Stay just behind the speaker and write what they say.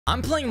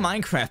I'm playing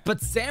Minecraft,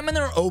 but salmon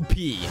are OP.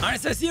 Alright,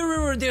 so I see a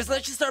river there, so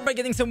let's just start by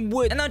getting some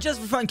wood. And now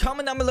just for fun,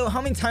 comment down below how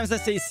many times I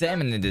say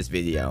salmon in this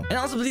video. And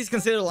also please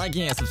consider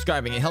liking and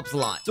subscribing, it helps a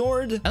lot.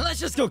 Sword, and let's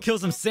just go kill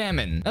some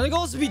salmon. And the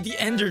goal is to beat the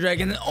Ender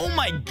Dragon, and oh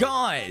my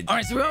god.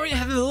 Alright, so we already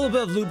have a little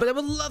bit of loot, but I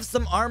would love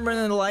some armor and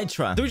an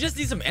elytra. So we just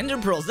need some Ender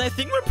Pearls, and I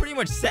think we're pretty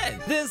much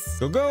set. This,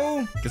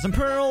 go, get some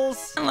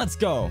pearls, and let's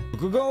go.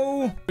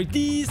 Go, break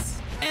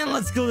these, and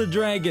let's kill the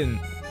dragon.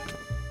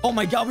 Oh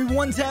my god, we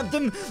one-tapped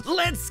him.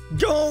 Let's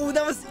go.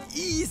 That was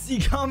easy.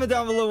 Comment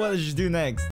down below what I should do next.